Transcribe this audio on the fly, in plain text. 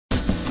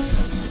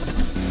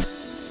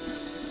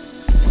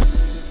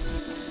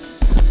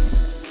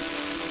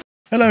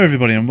Hello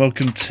everybody and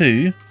welcome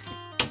to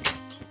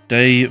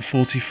day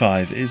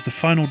 45. It is the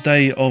final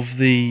day of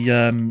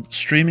the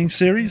streaming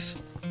series.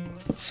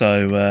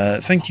 So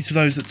thank you to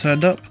those that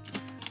turned up.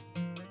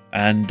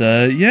 And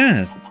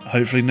yeah,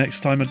 hopefully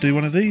next time I do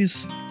one of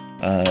these,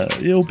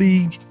 it'll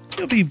be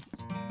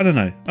I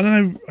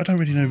don't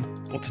really know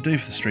what to do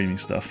for the streaming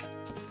stuff.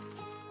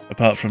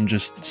 Apart from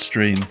just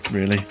stream,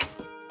 really.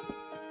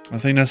 I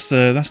think that's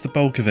the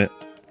bulk of it.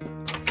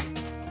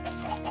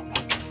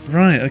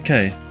 Right,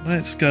 okay,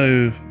 let's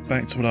go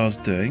back to what I was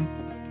doing.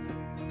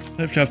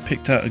 Hopefully I've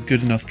picked out a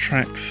good enough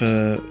track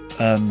for,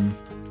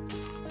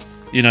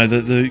 you know,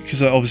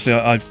 because obviously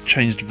I've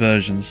changed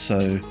versions,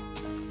 so,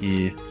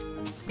 yeah.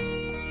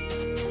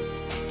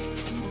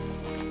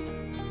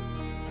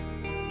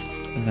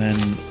 And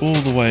then all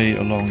the way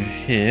along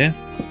here.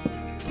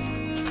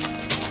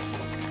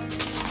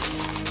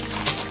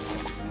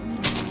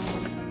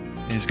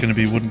 Is going to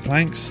be wooden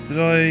planks. Did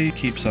I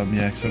keep some?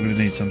 Yeah, because I'm going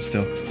to need some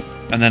still.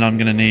 And then I'm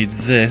going to need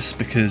this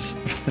because,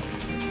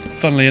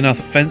 funnily enough,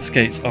 fence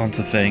gates aren't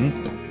a thing.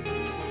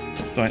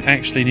 So I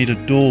actually need a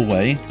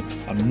doorway.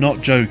 I'm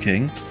not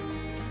joking.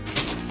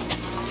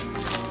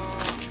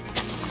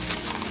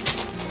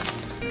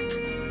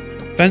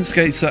 Fence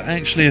gates are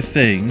actually a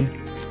thing,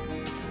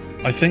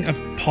 I think,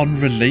 upon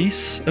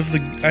release of the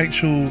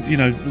actual, you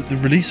know, the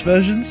release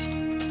versions.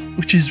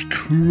 Which is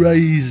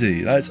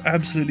crazy. That's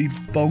absolutely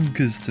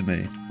bonkers to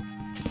me.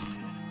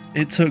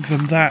 It took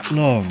them that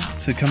long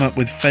to come up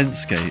with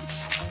fence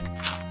gates.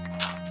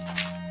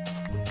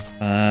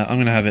 I'm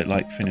going to have it,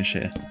 like, finish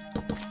here.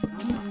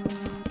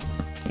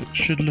 It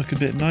should look a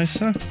bit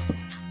nicer.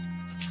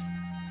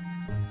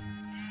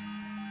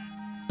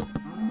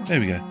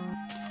 There we go.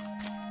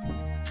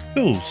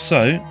 Cool,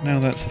 so, now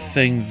that's a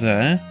thing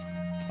there.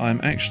 I'm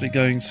actually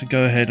going to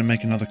go ahead and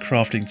make another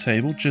crafting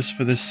table just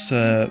for this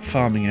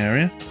farming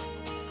area.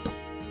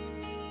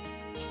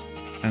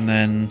 And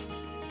then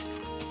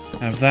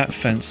have that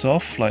fence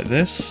off like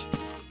this.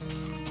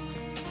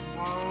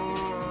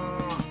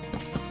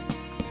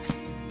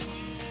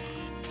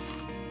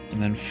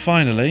 And then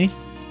finally,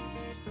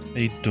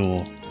 a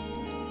door.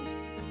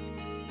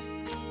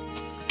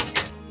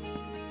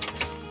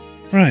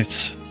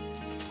 Right.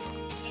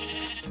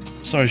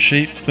 Sorry,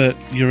 sheep, but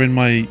you're in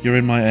my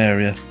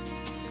area.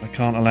 I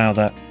can't allow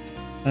that.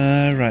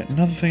 Right,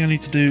 another thing I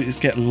need to do is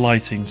get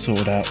lighting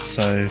sorted out,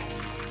 so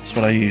that's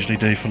what I usually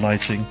do for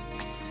lighting.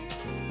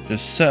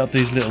 Just set up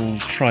these little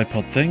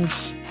tripod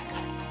things.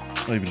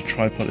 Not even a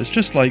tripod, it's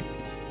just like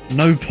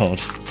no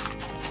pod.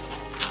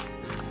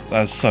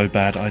 That's so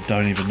bad, I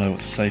don't even know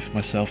what to say for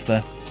myself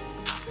there.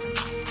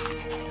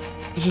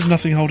 There's just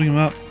nothing holding them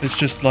up. It's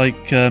just like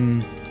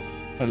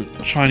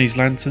Chinese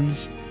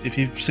lanterns, if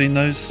you've seen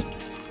those.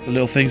 The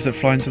little things that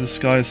fly into the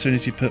sky as soon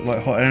as you put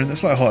like hot air in.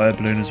 It's like a hot air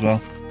balloon as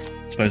well.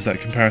 I suppose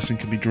that comparison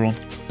can be drawn.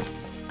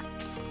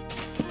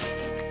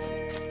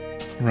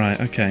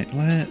 Right, okay,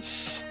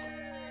 let's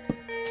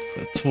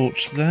put a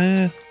torch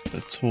there,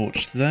 put a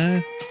torch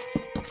there,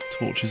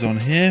 torches on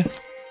here,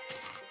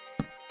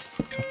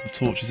 a couple of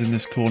torches in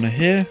this corner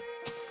here,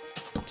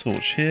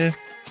 torch here.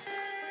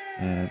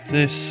 I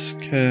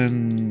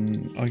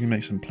can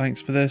make some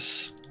planks for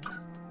this.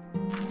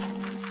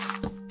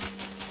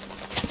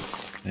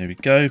 There we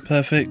go,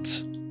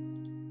 perfect.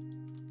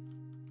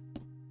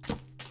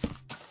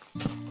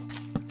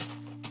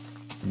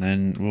 And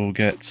then we'll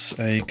get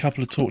a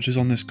couple of torches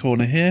on this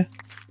corner here.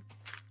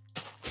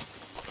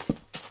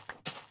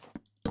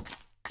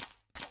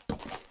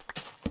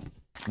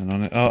 And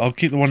on it, I'll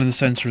keep the one in the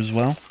centre as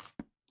well.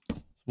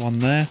 One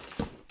there.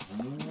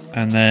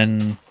 And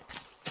then,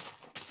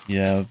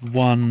 yeah,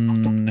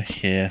 one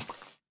here.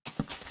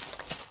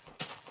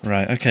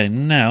 Right, okay,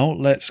 now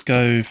let's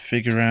go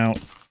figure out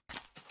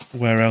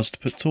where else to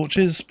put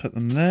torches. Put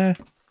them there.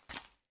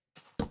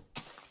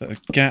 Put a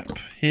gap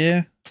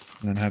here.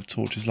 And then have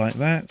torches like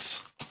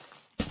that.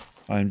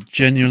 I'm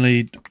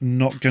genuinely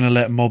not going to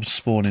let mobs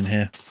spawn in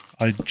here.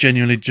 I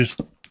genuinely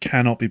just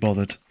cannot be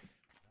bothered.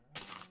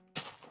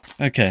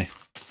 Okay.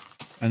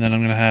 And then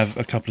I'm going to have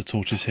a couple of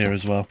torches here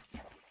as well.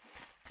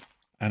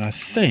 And I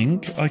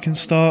think I can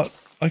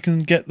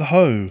get the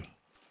hoe.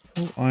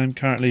 Oh, I'm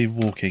currently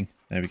walking.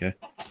 There we go.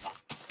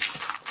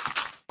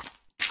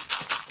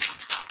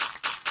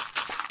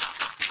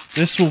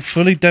 This will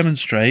fully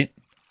demonstrate.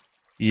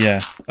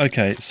 Yeah,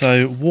 okay,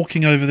 so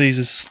walking over these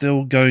is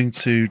still going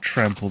to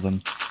trample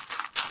them.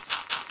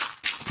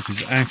 Which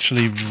is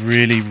actually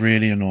really,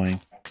 really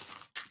annoying.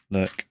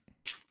 Look.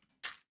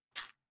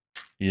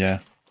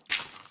 Yeah.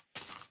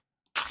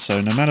 So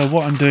no matter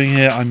what I'm doing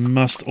here, I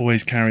must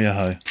always carry a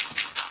hoe.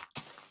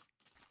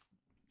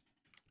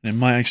 It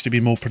might actually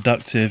be more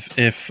productive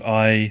if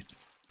I...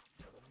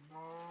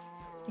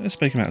 Let's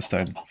make them out of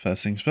stone,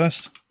 first things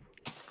first.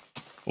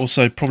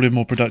 Also, probably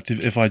more productive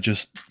if I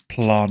just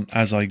plant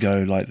as I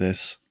go like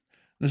this.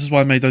 This is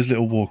why I made those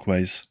little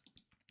walkways.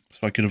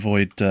 So I could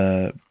avoid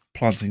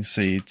planting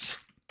seeds.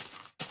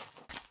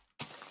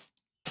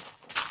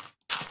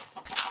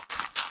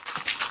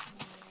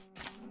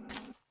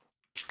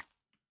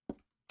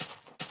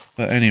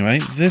 But anyway,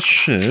 this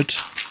should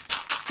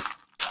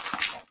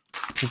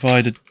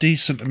provide a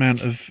decent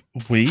amount of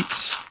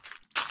wheat.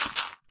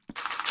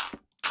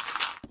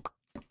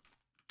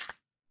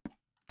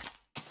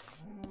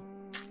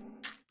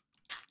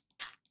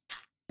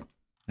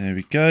 There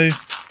we go.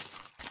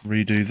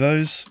 Redo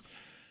those.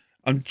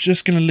 I'm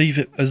just going to leave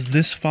it as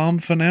this farm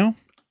for now.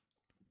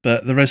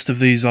 But the rest of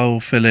these I'll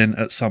fill in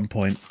at some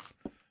point.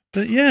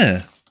 But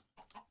yeah.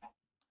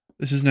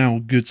 This is now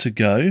good to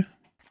go.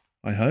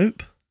 I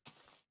hope.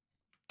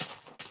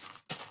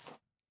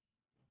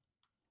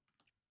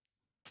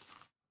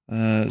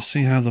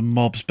 See how the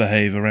mobs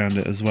behave around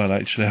it as well.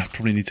 Actually, I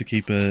probably need to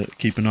keep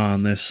an eye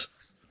on this.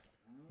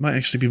 Might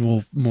actually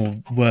be more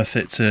worth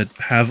it to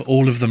have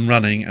all of them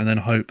running and then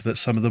hope that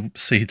some of the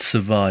seeds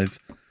survive.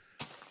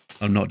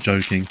 I'm not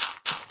joking.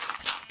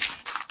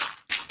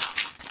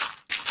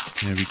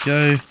 Here we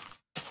go.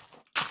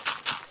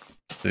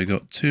 So we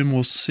got 2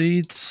 more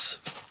seeds.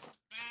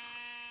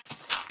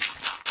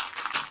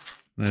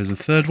 There's a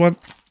 3rd one.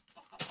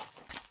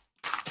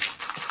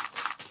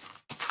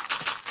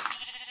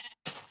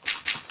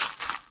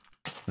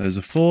 There's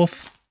a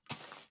 4th.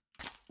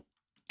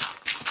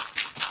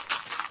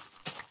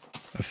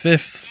 A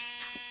 5th.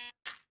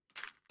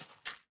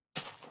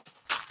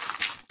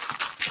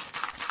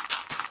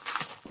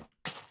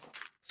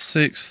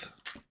 Sixth.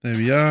 There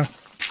we are.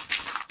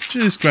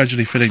 Just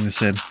gradually filling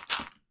this in.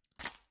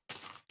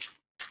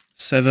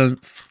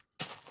 7th.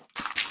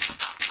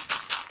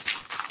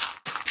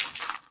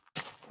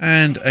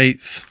 And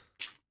 8th.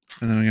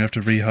 And then I'm going to have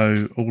to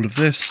rehoe all of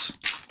this.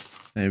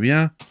 There we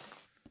are.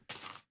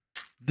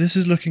 This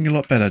is looking a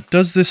lot better.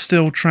 Does this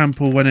still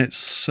trample when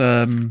it's...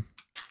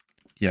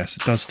 yes,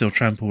 it does still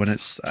trample when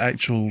it's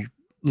actual,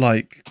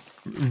 like,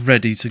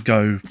 ready to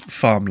go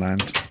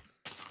farmland.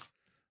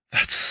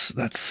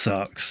 That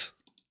sucks.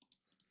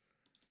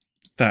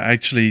 That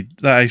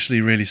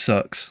actually really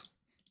sucks.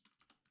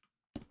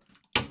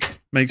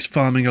 Makes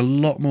farming a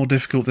lot more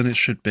difficult than it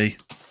should be.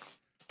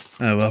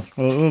 Oh well,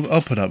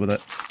 I'll put up with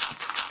it.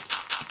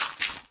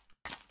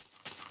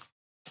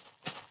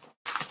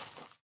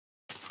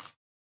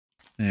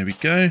 There we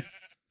go.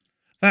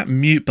 That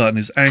mute button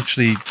is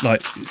actually,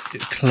 like,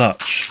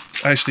 clutch.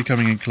 It's actually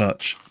coming in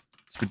clutch.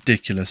 It's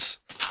ridiculous.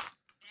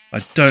 I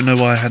don't know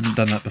why I hadn't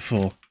done that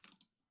before.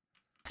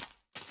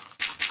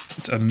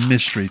 It's a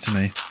mystery to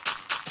me.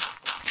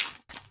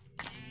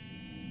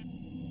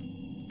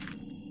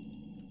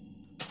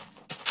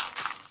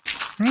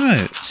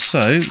 Right,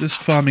 so this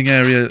farming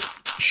area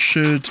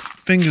should,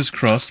 fingers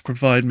crossed,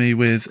 provide me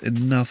with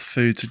enough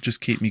food to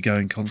just keep me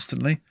going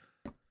constantly.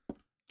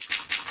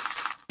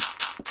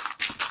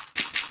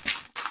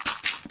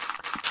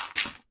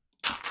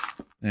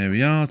 There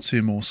we are,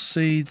 2 more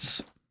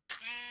seeds.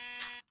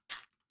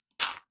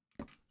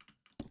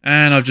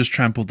 And I've just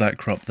trampled that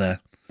crop there.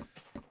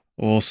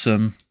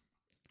 Awesome.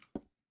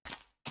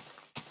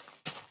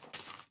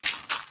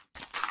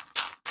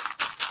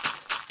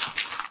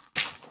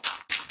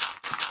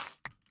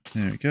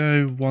 There we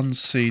go, 1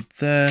 seed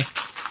there.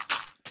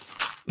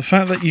 The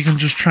fact that you can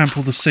just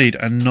trample the seed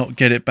and not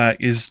get it back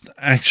is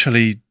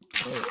actually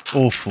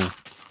awful.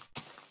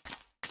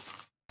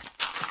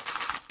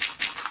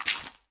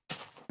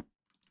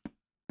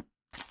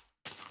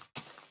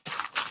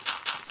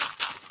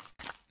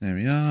 There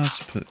we are,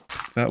 let's pick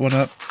that one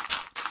up.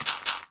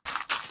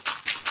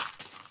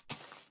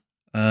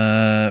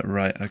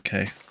 Right,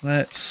 okay.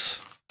 Let's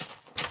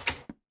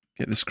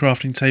get this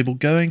crafting table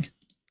going.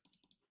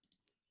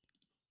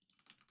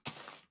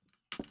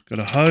 Got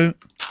a hoe.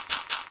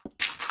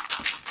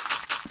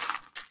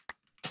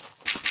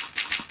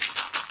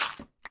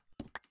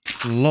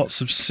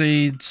 Lots of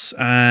seeds,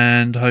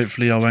 and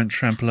hopefully I won't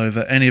trample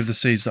over any of the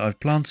seeds that I've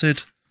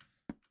planted.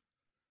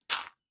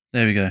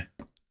 There we go.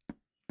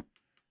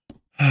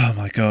 Oh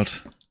my god.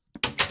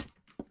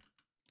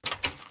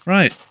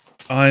 Right.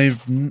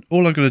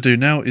 All I've got to do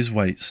now is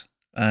wait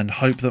and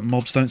hope that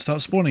mobs don't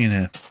start spawning in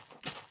here.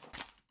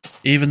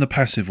 Even the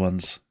passive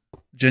ones.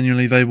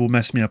 Genuinely, they will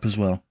mess me up as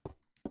well.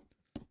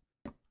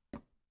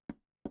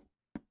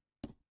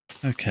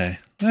 Okay,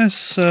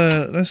 let's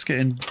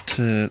get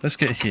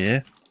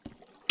here.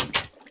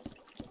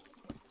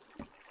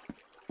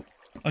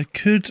 I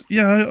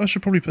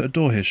should probably put a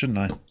door here, shouldn't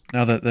I?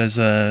 Now that there's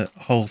a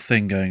whole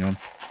thing going on.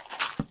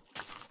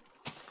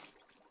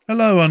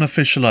 Hello,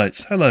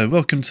 unofficialites. Hello,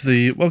 welcome to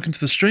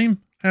the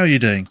stream. How are you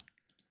doing?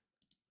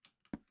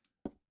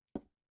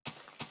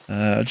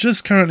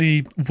 Just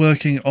currently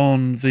working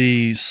on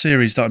the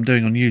series that I'm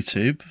doing on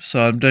YouTube.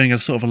 So I'm doing a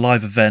sort of a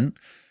live event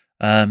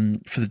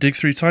for the Dig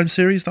Through Time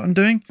series that I'm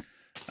doing.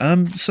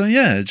 So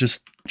yeah,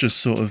 just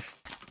sort of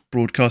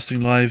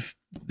broadcasting live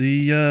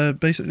the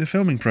basically the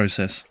filming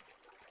process.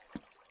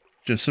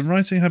 Just some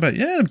writing. How about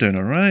yeah, I'm doing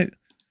all right.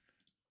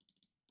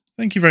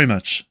 Thank you very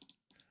much.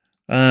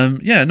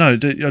 Yeah, no,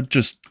 I'll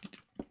just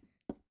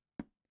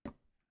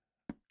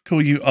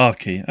call you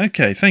Arky.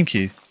 Okay, thank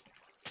you.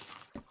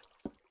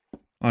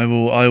 I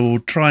will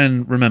try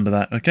and remember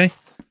that, okay? I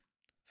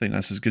think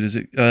that's as good as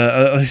it...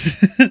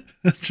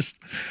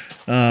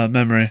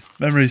 memory.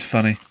 Memory's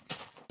funny.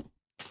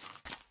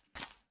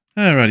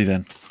 Alrighty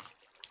then.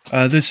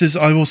 This is,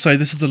 I will say,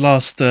 this is the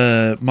last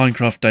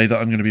Minecraft day that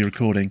I'm going to be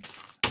recording.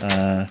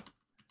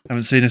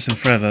 Haven't seen this in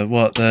forever.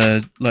 What,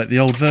 the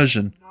old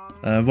version?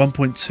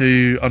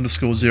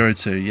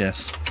 1.2_02,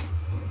 yes.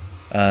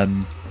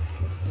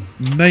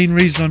 Main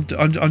reason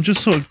I'm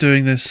just sort of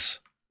doing this,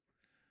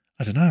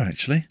 I don't know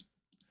actually.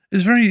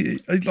 It's very,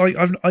 like,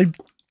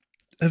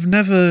 I've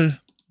never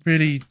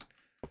really,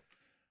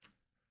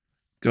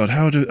 God,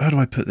 how do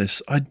I put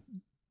this? I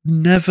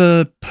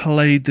never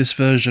played this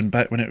version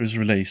back when it was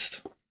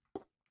released.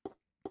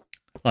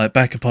 Like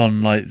back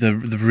upon like the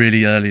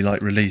really early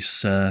like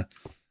release,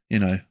 you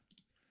know.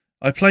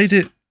 I played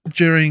it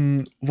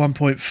during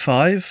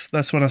 1.5.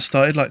 That's when I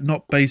started, like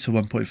not beta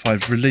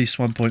 1.5, release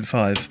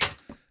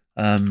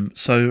 1.5.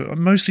 So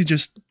I'm mostly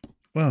just,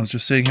 well,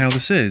 just seeing how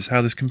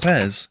this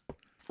compares.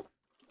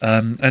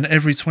 And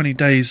every 20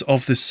 days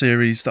of this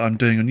series that I'm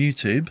doing on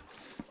YouTube,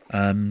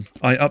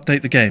 I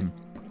update the game.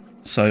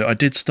 So I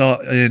did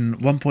start in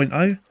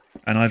 1.0,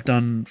 and I've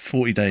done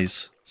 40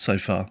 days so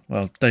far.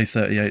 Well, day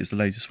 38 is the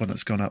latest one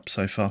that's gone up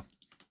so far.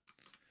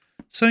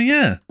 So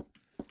yeah,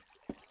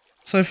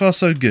 so far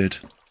so good.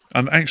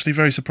 I'm actually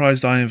very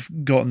surprised I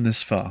have gotten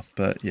this far,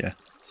 but yeah,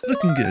 it's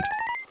looking good.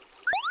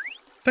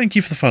 Thank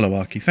you for the follow,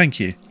 Arky. Thank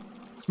you.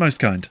 It's most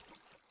kind.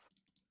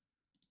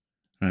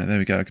 Right, there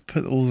we go. I could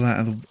put all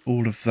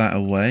of that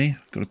away.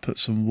 Got to put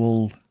some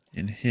wool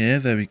in here.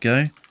 There we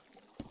go.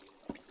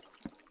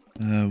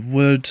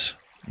 Wood.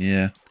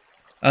 Yeah.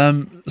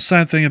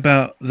 Sad thing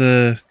about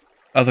the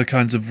other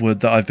kinds of wood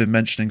that I've been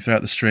mentioning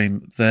throughout the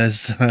stream,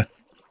 there's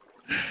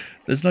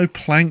no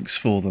planks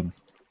for them.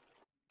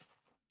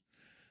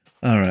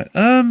 Alright,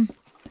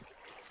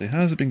 see,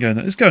 how's it been going?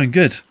 It's going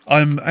good.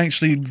 I'm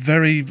actually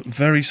very,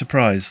 very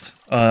surprised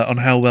on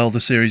how well the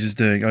series is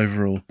doing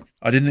overall.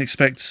 I didn't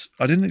expect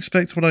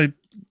what I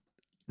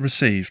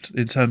received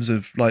in terms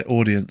of like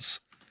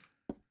audience.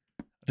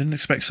 I didn't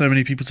expect so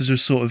many people to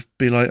just sort of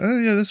be like, oh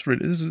yeah, this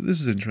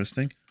is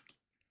interesting.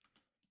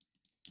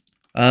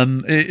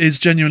 It is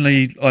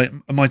genuinely like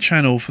my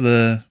channel for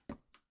the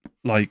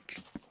like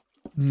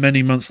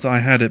many months that I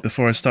had it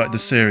before I started the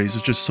series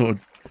was just sort of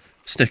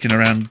sticking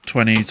around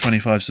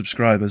 20-25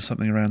 subscribers,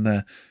 something around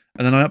there.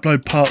 And then I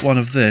upload part 1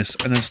 of this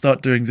and then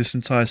start doing this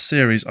entire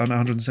series on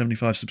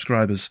 175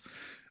 subscribers,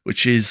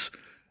 which is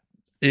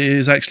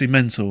actually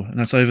mental, and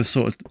that's over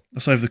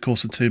the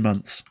course of 2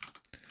 months.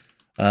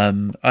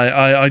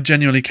 I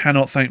genuinely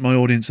cannot thank my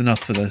audience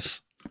enough for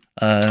this.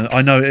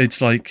 I know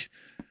it's like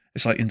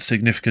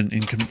insignificant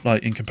in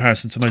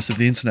comparison to most of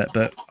the internet,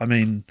 but I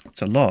mean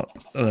it's a lot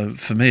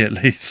for me at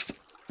least.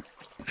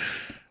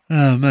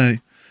 Oh mate,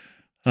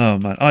 oh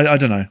man, I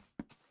don't know.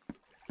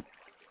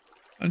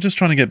 I'm just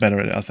trying to get better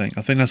at it. I think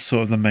that's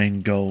sort of the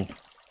main goal.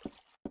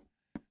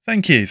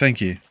 Thank you, thank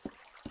you.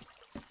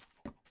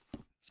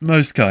 It's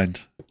most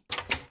kind.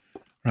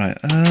 Right,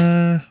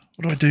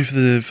 what do I do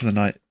for the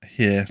night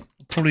here?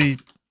 Probably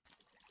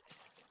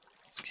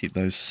just keep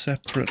those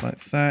separate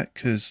like that,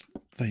 because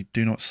they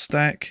do not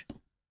stack.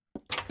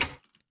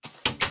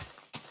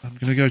 I'm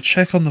going to go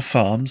check on the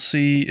farm,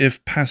 see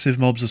if passive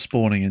mobs are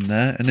spawning in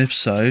there, and if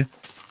so,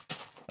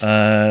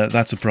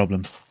 that's a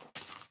problem.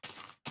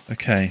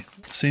 Okay,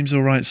 seems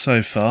alright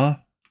so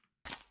far.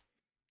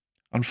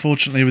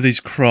 Unfortunately with these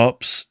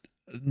crops,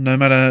 no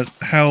matter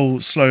how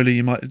slowly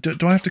you might...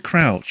 Do I have to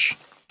crouch?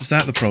 Is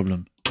that the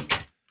problem?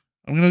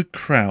 I'm going to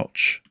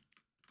crouch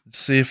and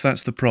see if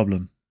that's the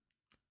problem.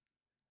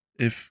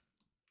 If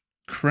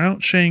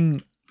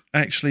crouching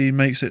actually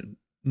makes it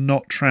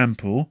not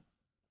trample,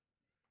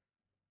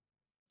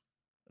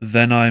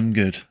 then I'm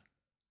good.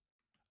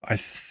 I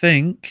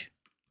think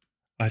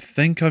I've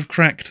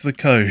cracked the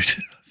code.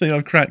 I think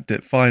I've cracked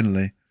it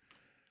finally.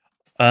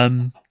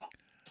 I'll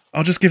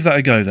just give that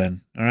a go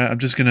then. Alright, I'm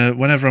just gonna,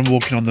 whenever I'm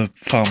walking on the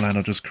farmland,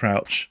 I'll just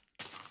crouch.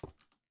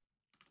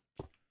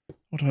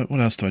 What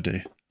else do I do?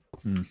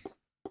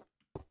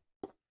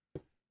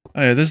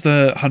 Oh yeah, there's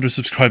the 100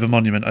 subscriber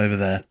monument over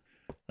there.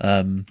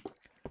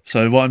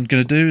 So what I'm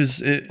going to do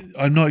is,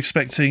 I'm not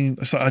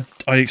expecting, so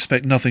I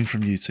expect nothing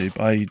from YouTube.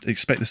 I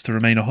expect this to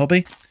remain a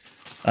hobby.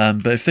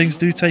 But if things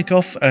do take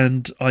off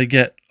and I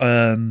get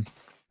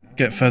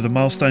further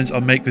milestones,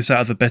 I'll make this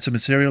out of a better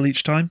material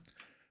each time.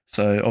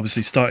 So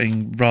obviously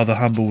starting rather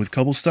humble with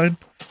cobblestone.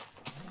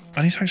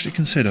 I need to actually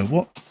consider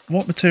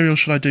what material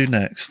should I do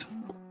next.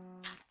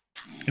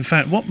 In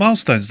fact, what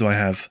milestones do I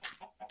have?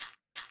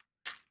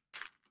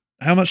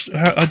 I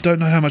don't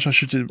know how much I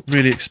should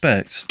really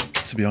expect,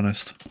 to be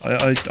honest.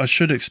 I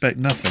should expect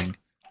nothing.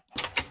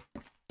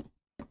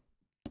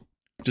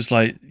 Just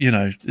like, you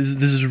know,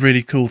 this is a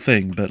really cool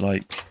thing, but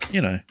like,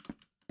 you know,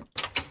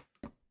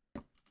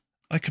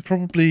 I could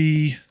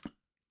probably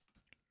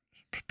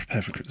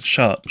prepare for Christmas.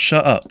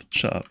 Shut up.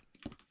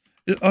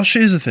 Oh,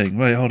 shears a thing.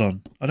 Wait, hold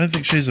on. I don't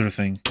think shears are a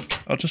thing.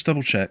 I'll just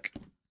double check.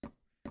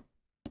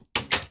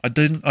 I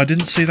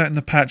didn't see that in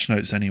the patch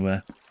notes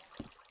anywhere.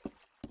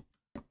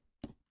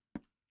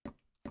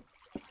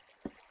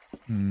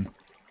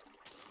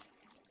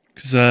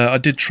 Because I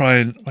did try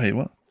and... Wait,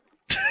 what?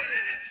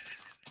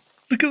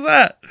 Look at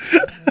that!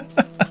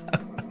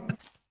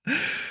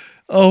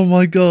 Oh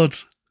my god.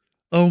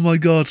 Oh my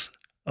god.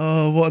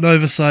 Oh, what an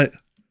oversight.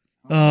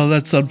 Oh,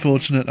 that's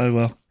unfortunate. Oh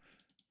well.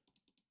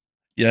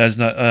 Yeah, there's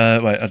no.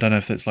 Wait, I don't know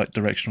if it's like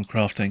directional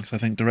crafting. Because I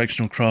think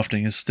directional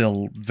crafting is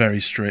still very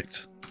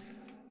strict.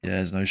 Yeah,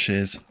 there's no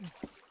shears.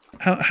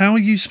 How are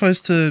you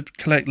supposed to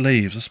collect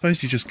leaves? I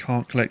suppose you just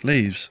can't collect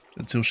leaves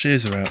until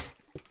shears are out.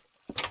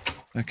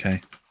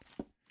 Okay.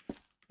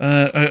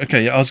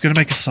 Okay, yeah, I was going to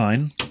make a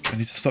sign. I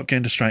need to stop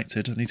getting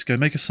distracted. I need to go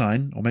make a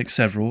sign, or make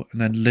several,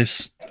 and then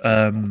list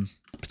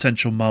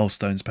potential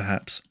milestones,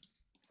 perhaps.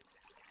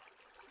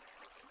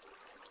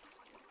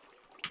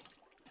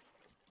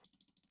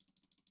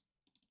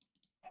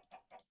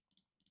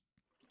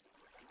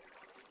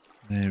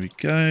 There we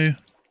go.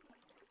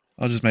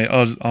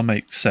 I'll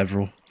make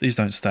several. These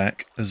don't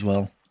stack as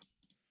well.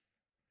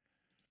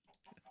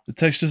 The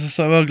textures are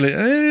so ugly.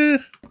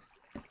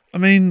 I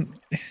mean,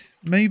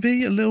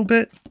 maybe a little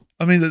bit.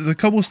 I mean, the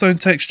cobblestone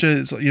texture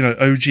is, you know,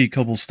 OG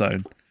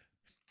cobblestone.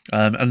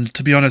 And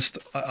to be honest,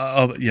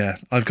 yeah,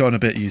 I've gotten a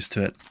bit used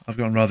to it. I've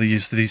gotten rather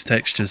used to these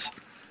textures.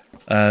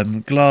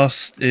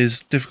 Glass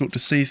is difficult to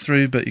see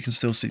through, but you can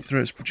still see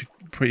through. It's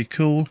pretty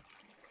cool.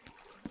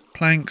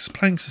 Planks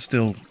are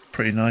still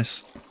pretty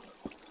nice.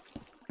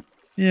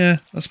 Yeah,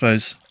 I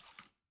suppose.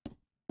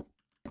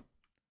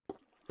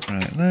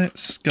 Right,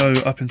 let's go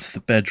up into the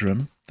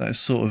bedroom. That is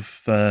sort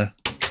of... oh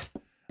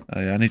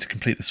yeah, I need to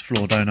complete this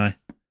floor, don't I?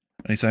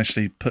 I need to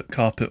actually put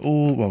carpet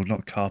well,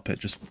 not carpet,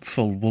 just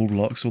full wall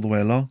blocks all the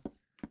way along.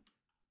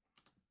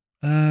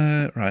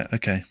 Right,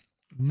 okay.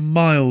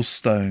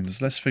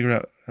 Milestones. Let's figure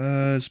out...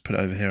 let's put it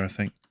over here, I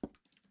think.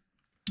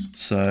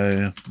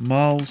 So,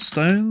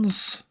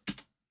 milestones.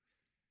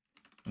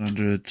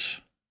 100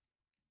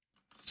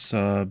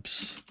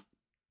 subs.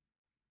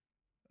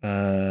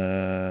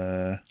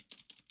 100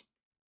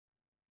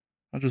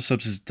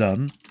 subs is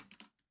done.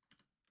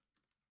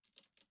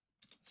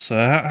 So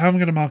how am I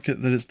going to mark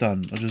it that it's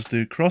done? I'll just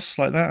do cross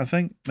like that, I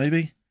think,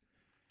 maybe.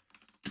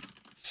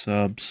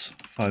 Subs,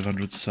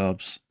 500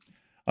 subs.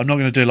 I'm not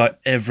going to do like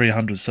every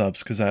 100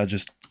 subs because that'll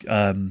just,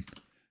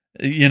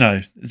 you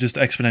know, just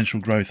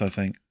exponential growth, I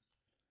think.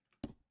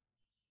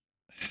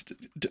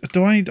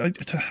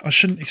 I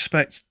shouldn't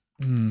expect...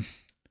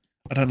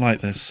 I don't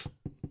like this.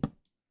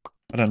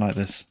 I don't like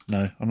this.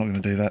 No, I'm not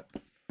going to do that.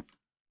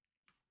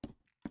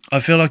 I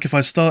feel like if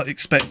I start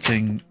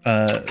expecting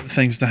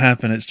things to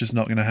happen, it's just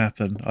not going to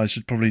happen. I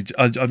should probably...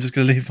 I'm just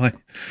going to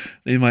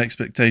leave my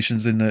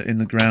expectations in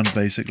the ground,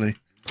 basically.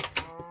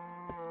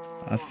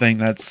 I think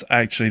that's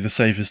actually the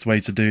safest way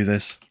to do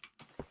this.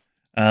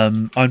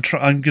 I'm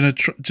going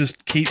to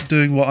just keep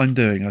doing what I'm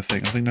doing, I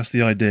think. I think that's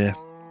the idea.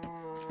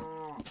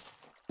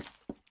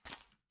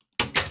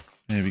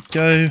 There we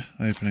go.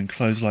 Open and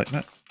close like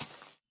that.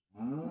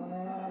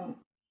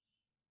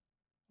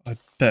 I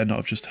better not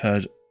have just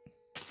heard...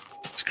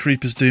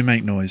 Creepers do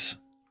make noise.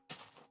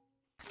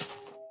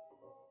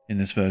 In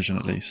this version,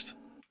 at least.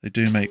 They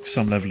do make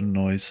some level of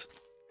noise.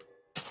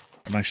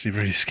 I'm actually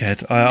really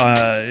scared.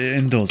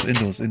 Indoors.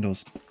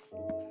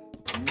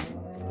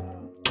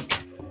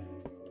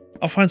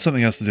 I'll find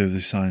something else to do with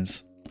these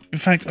signs. In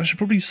fact, I should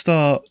probably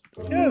start...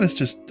 Yeah, let's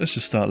just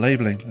start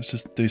labelling. Let's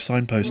just do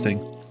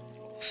signposting.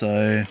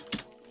 So...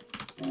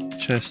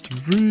 Chest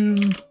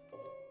room.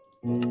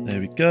 There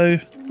we go.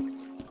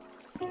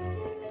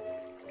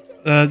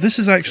 This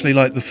is actually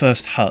like the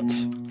first hut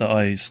that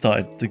I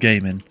started the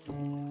game in.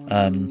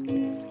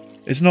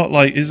 It's not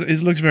like...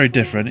 It looks very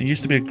different. It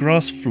used to be a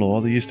grass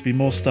floor. There used to be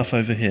more stuff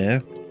over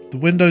here. The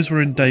windows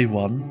were in day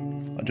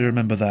one. I do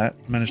remember that.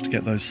 Managed to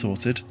get those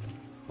sorted.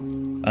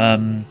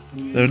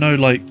 There are no,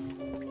 like,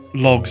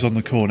 logs on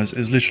the corners.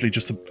 It's literally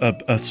just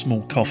a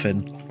small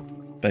coffin,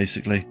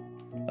 basically.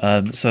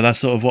 So that's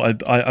sort of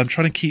what I'm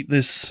trying to keep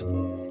this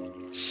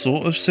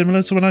sort of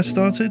similar to when I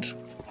started.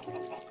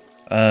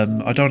 I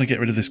don't want to get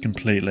rid of this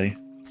completely.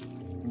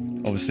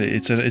 Obviously,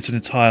 it's an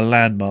entire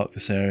landmark,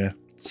 this area.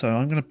 So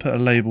I'm going to put a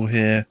label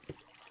here.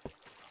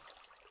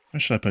 Where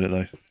should I put it,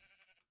 though?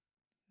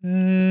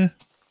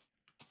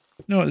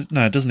 No, it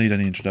doesn't need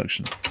any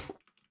introduction.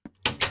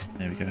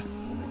 There we go.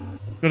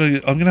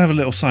 I'm going to have a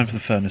little sign for the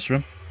furnace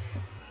room.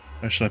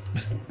 Where should I...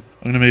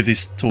 I'm going to move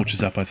these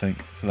torches up, I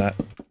think, for that.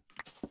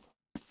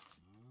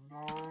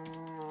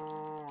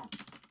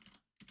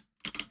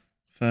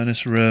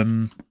 Furnace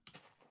room...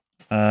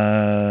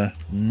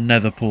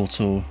 nether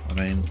portal. I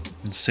mean, you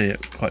can see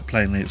it quite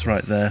plainly. It's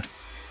right there.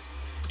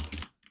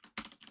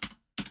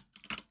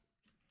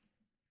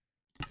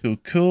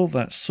 Cool.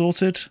 That's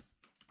sorted.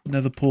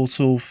 Nether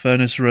portal,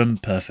 furnace room,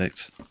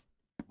 perfect.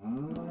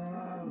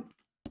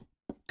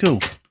 Cool.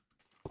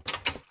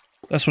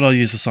 That's what I'll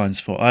use the signs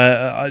for.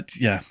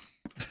 Yeah.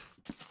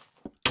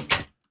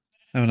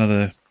 Have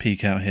another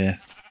peek out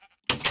here.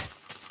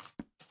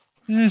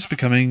 Yeah, it's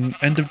becoming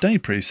end of day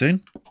pretty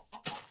soon.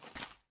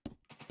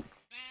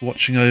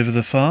 Watching over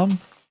the farm.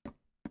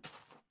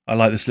 I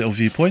like this little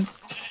viewpoint.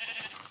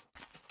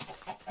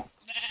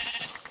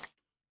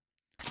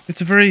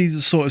 It's a very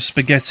sort of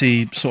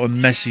spaghetti, sort of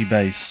messy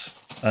base.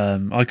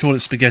 I call it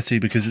spaghetti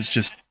because it's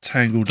just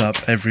tangled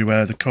up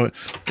everywhere.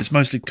 It's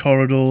mostly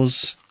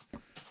corridors.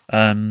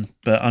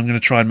 But I'm going to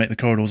try and make the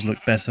corridors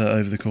look better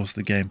over the course of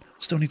the game.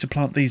 Still need to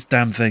plant these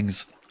damn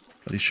things.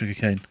 Bloody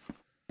sugarcane.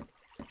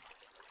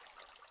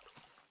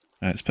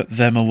 Right, let's put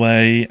them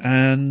away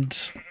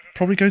and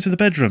probably go to the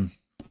bedroom.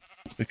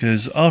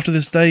 Because after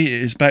this day,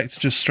 it is back to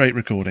just straight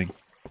recording.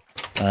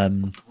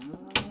 And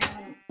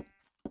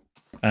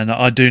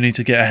I do need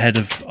to get ahead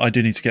of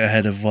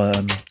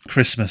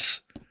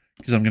Christmas,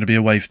 because I'm going to be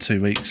away for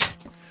 2 weeks.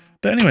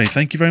 But anyway,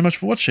 thank you very much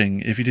for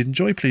watching. If you did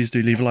enjoy, please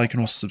do leave a like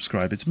and also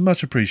subscribe. It's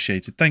much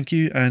appreciated. Thank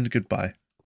you and goodbye.